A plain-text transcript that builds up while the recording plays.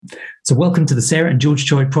So welcome to the Sarah and George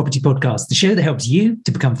Choi Property Podcast, the show that helps you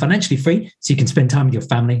to become financially free so you can spend time with your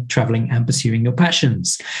family, traveling and pursuing your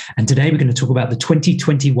passions. And today we're going to talk about the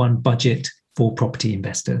 2021 budget for property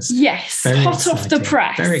investors. Yes, Very hot exciting, off the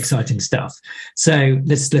press. Very exciting stuff. So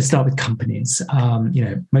let's start with companies.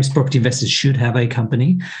 Most property investors should have a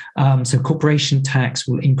company. So corporation tax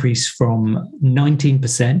will increase from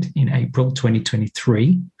 19% in April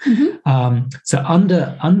 2023. So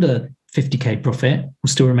under 50K profit will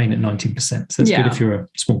still remain at 19%. So that's good if you're a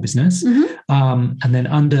small business. And then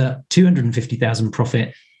under 250,000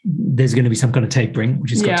 profit, there's going to be some kind of tapering,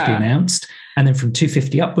 which has got to be announced. And then from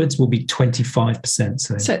 250 upwards will be 25%.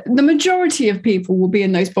 So the majority of people will be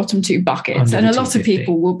in those bottom two buckets, and a lot of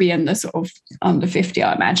people will be in the sort of under 50,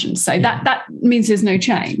 I imagine. So that means there's no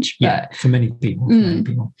change. But for many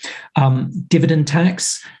people. Dividend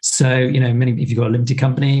tax. So, if you've got a limited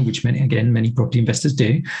company, which many property investors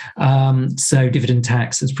do. So dividend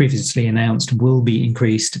tax, as previously announced, will be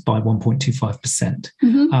increased by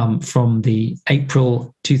 1.25% from the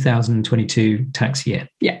April 2022 tax year.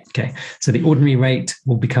 Yeah. Okay. So the ordinary rate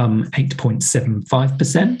will become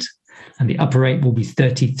 8.75% and the upper rate will be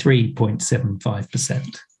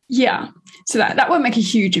 33.75%. Yeah. So that won't make a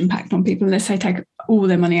huge impact on people unless they take all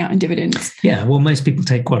their money out in dividends. Yeah. Well, most people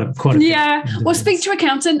take quite a yeah. Well, speak to an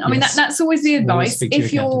accountant. I mean, that's always the advice.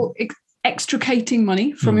 If you're extricating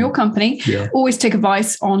money from your company, always take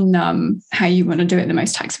advice on how you want to do it in the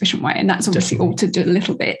most tax efficient way, and that's obviously altered a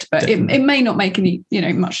little bit, but it may not make any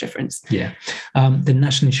much difference. The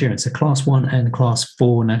national insurance, so class 1 and class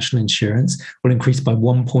 4 national insurance will increase by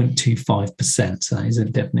 1.25%, so that is a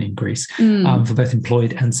definite increase for both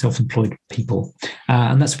employed and self-employed people,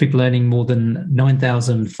 and that's for people earning more than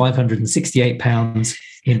 £9,568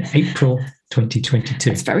 in April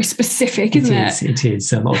 2022. It's very specific, isn't it? It is.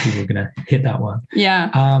 So a lot of people are going to hit that one.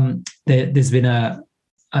 Yeah. There's been an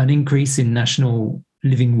increase in national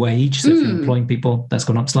living wage. So if you're employing people, that's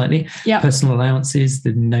gone up slightly. Yeah. Personal allowances,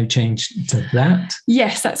 there's no change to that.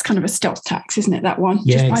 Yes, that's kind of a stealth tax, isn't it? That one.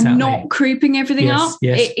 Yeah, just by not creeping everything up,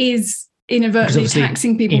 it is inadvertently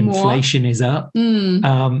taxing people more. Inflation is up.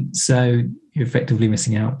 So you're effectively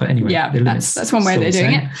missing out. But anyway, that's one way they're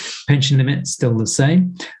doing it. Pension limit still the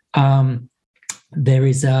same. There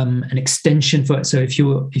is an extension for it. So if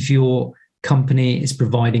your company is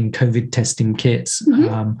providing COVID testing kits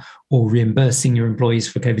or reimbursing your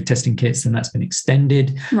employees for COVID testing kits, then that's been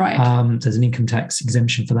extended. Right. There's an income tax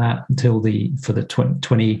exemption for that until the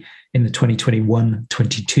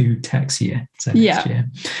 2021-22 tax year. So next year.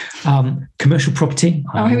 Commercial property.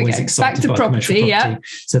 Here we go. Back to property. Yeah.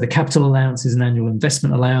 So the capital allowance is an annual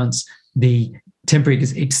investment allowance. The temporary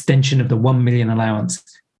extension of the 1 million allowance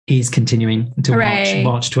is continuing until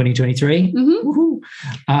March 2023. There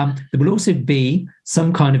will also be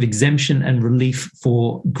some kind of exemption and relief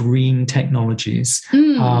for green technologies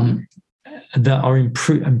that are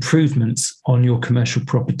improvements on your commercial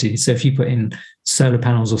property. So if you put in solar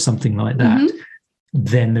panels or something like that,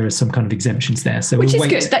 then there are some kind of exemptions there. So which is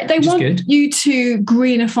good. They want you to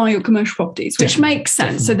greenify your commercial properties, which makes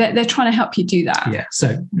sense. So they're trying to help you do that. Yeah.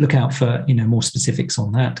 So look out for more specifics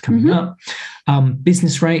on that coming up.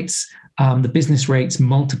 Business rates. The business rates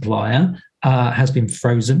multiplier has been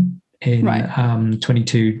frozen in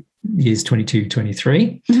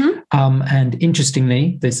 22-23. And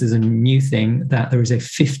interestingly, this is a new thing that there is a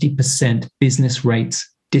 50% business rates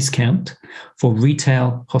discount for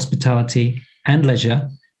retail, hospitality, and leisure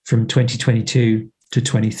from 2022 to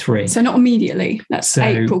 23. So not immediately. That's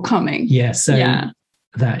April coming. Yeah. So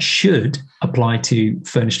that should apply to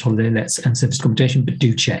furnished holiday lets and serviced accommodation, but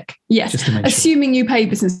do check. Yes. Just to make assuming you pay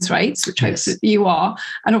business rates, which hopes that you are,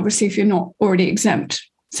 and obviously if you're not already exempt.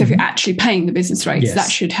 So if you're actually paying the business rates, that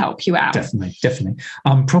should help you out. Definitely.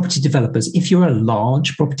 Property developers, if you're a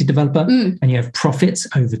large property developer and you have profits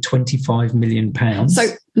over £25 million. So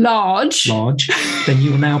large, then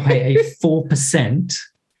you will now pay a 4%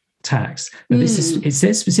 tax. Now it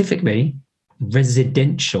says specifically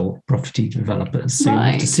residential property developers. So you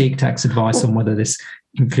have to seek tax advice on whether this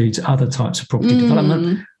includes other types of property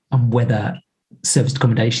development and whether serviced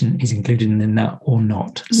accommodation is included in that or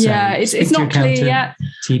not. So it's not clear yet.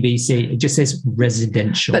 TBC, it just says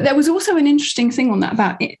residential. But there was also an interesting thing on that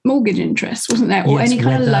about mortgage interest, wasn't there? Or any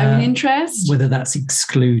kind of loan interest. Whether that's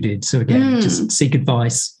excluded. So again, just seek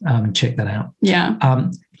advice, check that out. Yeah.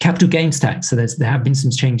 Capital gains tax. So there have been some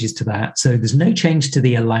changes to that. So there's no change to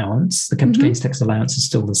the allowance. The capital gains tax allowance is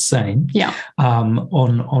still the same. Yeah.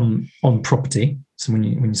 On property. So when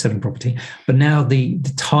you're selling property, but now the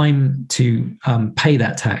time to pay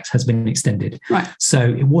that tax has been extended. Right. So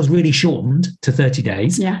it was really shortened to 30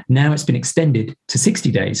 days. Yeah. Now it's been extended to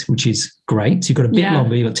 60 days, which is great. So you've got a bit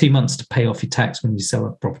longer. You've got 2 months to pay off your tax when you sell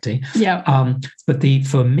a property. Yeah. But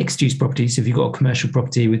for mixed use properties, if you've got a commercial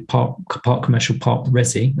property with part commercial, part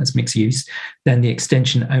resi, that's mixed use, then the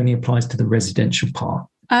extension only applies to the residential part.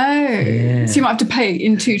 Oh, so you might have to pay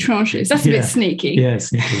in 2 tranches. That's a bit sneaky. Yeah,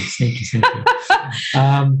 sneaky.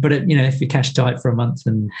 But if you're cash tight for a month,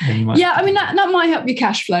 then you might. Yeah, I mean that might help your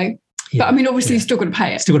cash flow. Yeah, but I mean, obviously, you've still got to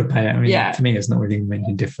pay it. Still got to pay it. I mean, for me, it's not really making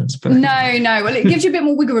a difference. But no. Well, it gives you a bit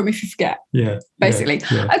more wiggle room if you forget. Yeah. Basically.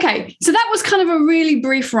 Yeah. Okay, so that was kind of a really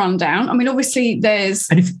brief rundown. I mean, obviously, there's.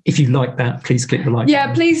 And if you like that, please click the like. Yeah,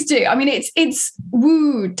 button. please do. I mean, it's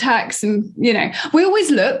tax, and we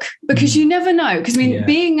always look because you never know. Because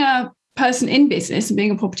being a person in business and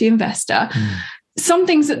being a property investor. Some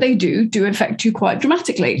things that they do affect you quite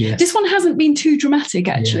dramatically. Yes. This one hasn't been too dramatic,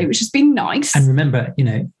 actually, which has been nice. And remember,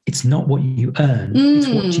 it's not what you earn, it's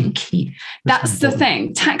what you keep. That's the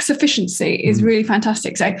thing. Tax efficiency is really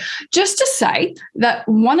fantastic. So just to say that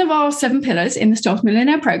one of our 7 pillars in the Stealth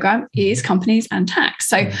Millionaire program is companies and tax.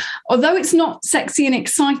 So although it's not sexy and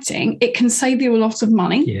exciting, it can save you a lot of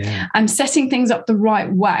money. Yeah. And setting things up the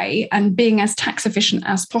right way and being as tax efficient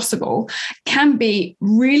as possible can be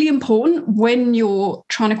really important when you're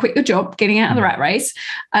trying to quit your job, getting out of the rat race.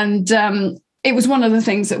 And it was one of the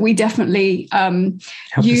things that we definitely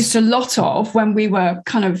used a lot of when we were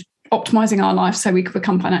kind of optimizing our life so we could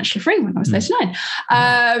become financially free when I was 39.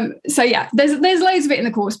 So there's loads of it in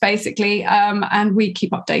the course basically, and we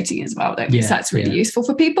keep updating as well, don't we? So that's really useful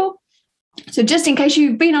for people. So just in case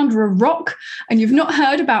you've been under a rock and you've not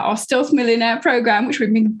heard about our Stealth Millionaire program, which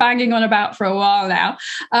we've been banging on about for a while now,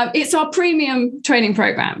 it's our premium training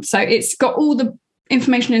program. So it's got all the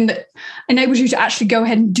information in that enables you to actually go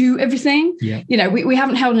ahead and do everything. Yeah. We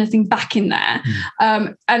haven't held anything back in there.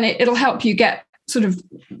 And it'll help you get sort of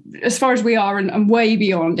as far as we are and way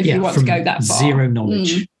beyond if you want to go that far. Zero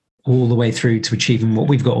knowledge all the way through to achieving what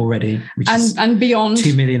we've got already, which is beyond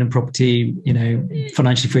 2 million in property,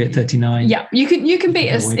 financially free at 39. Yeah, you can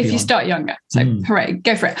beat us if you start younger. So hooray,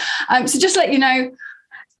 go for it. So just to let you know,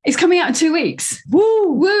 it's coming out in 2 weeks.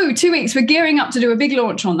 Woo, 2 weeks. We're gearing up to do a big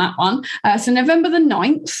launch on that one. So November the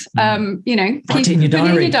 9th, Put it in your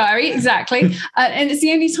diary. Exactly. And it's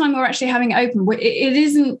the only time we're actually having it open. It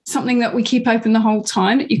isn't something that we keep open the whole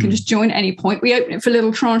time. You can just join at any point. We open it for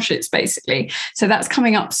little tranches, basically. So that's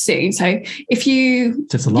coming up soon. So if you...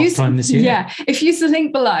 Just the last time this year. Yeah. If you use the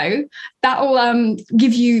link below, that will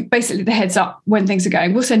give you basically the heads up when things are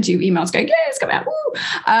going. We'll send you emails going, it's coming out.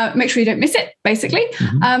 Woo. Make sure you don't miss it, basically.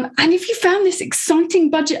 And if you found this exciting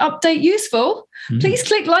budget update useful, please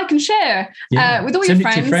click like and share with all your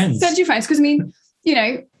friends. Send it to your friends. Because, I mean,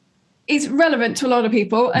 it's relevant to a lot of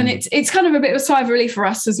people. And it's kind of a bit of a sigh of relief for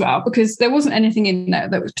us as well, because there wasn't anything in there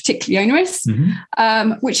that was particularly onerous,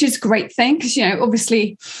 which is a great thing. Because,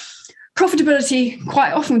 obviously... profitability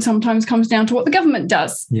quite often sometimes comes down to what the government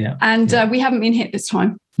does. Yeah. And we haven't been hit this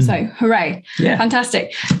time. So hooray. Yeah.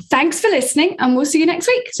 Fantastic. Thanks for listening and we'll see you next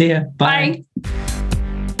week. See ya. Bye. Bye.